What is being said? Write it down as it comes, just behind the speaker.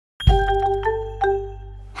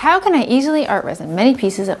How can I easily art resin many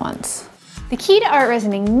pieces at once? The key to art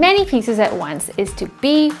resining many pieces at once is to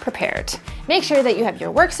be prepared. Make sure that you have your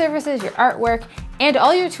work surfaces, your artwork, and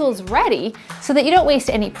all your tools ready so that you don't waste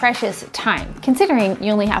any precious time, considering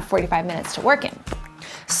you only have 45 minutes to work in.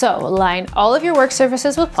 So line all of your work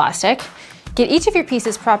surfaces with plastic, get each of your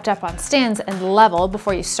pieces propped up on stands and level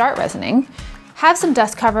before you start resining. Have some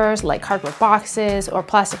dust covers like cardboard boxes or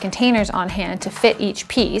plastic containers on hand to fit each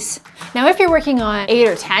piece. Now, if you're working on 8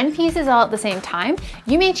 or 10 pieces all at the same time,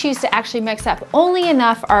 you may choose to actually mix up only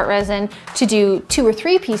enough art resin to do 2 or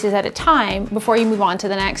 3 pieces at a time before you move on to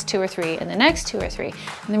the next 2 or 3 and the next 2 or 3.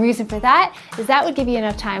 And the reason for that is that would give you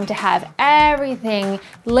enough time to have everything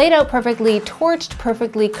laid out perfectly, torched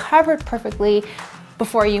perfectly, covered perfectly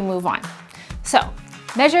before you move on. So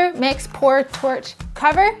measure, mix, pour, torch,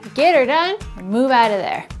 cover, get her done, and move out of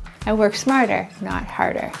there. And work smarter, not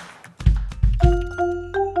harder.